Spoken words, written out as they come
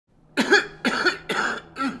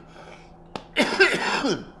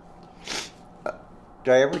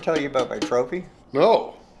Did I ever tell you about my trophy?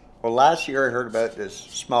 No. Well, last year I heard about this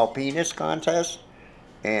small penis contest,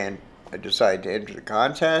 and I decided to enter the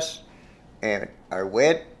contest, and I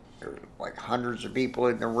went. There were like hundreds of people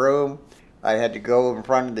in the room. I had to go in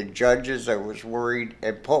front of the judges. I was worried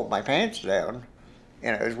and pulled my pants down,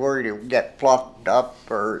 and I was worried it would get fluffed up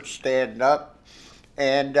or stand up.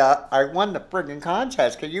 And I won the friggin'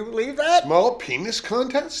 contest. Can you believe that? Small penis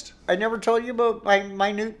contest? I never told you about my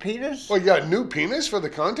minute penis. Well, you got a new penis for the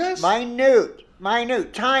contest?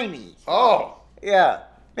 Minute, tiny. Oh. Yeah.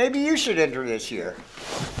 Maybe you should enter this year.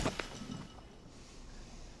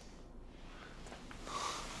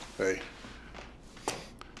 Hey,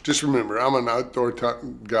 just remember, I'm an outdoor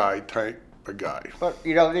guy type of guy. But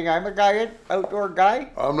you don't think I'm a outdoor guy?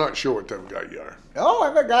 I'm not sure what type of guy you are. No,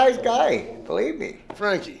 I'm a guy's guy. Believe me.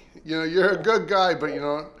 Frankie, you're a good guy, but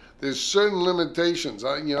there's certain limitations.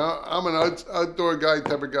 I'm an outdoor guy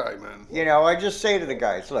type of guy, man. I just say to the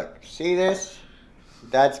guys, look, see this?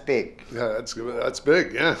 That's big. Yeah, that's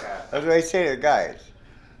big, yeah. That's what I say to the guys.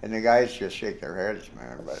 And the guys just shake their heads,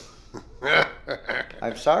 man, but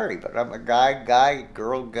I'm sorry, but I'm a guy,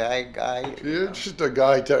 girl guy. You're just a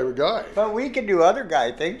guy type of guy. But we can do other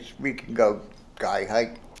guy things. We can go guy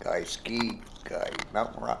hike, guy ski, guy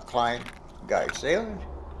mountain rock climb, guy sailing,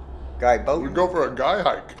 guy boating. We go for a guy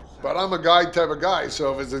hike. But I'm a guy type of guy,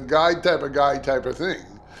 so if it's a guy type of thing,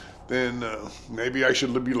 then maybe I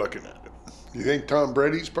should be looking at it. You think Tom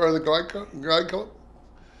Brady's part of the guy club?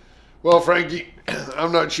 Well, Frankie,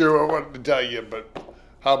 I'm not sure what to tell you, but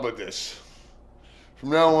how about this? From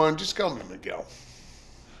now on, just call me Miguel.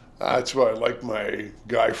 That's what I like my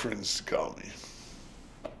guy friends to call me.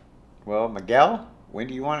 Well, Miguel, when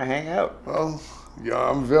do you want to hang out? Well, yeah,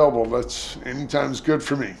 I'm available. Anytime's good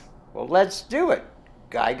for me. Well, let's do it.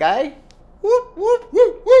 Guy. Whoop, whoop, whoop.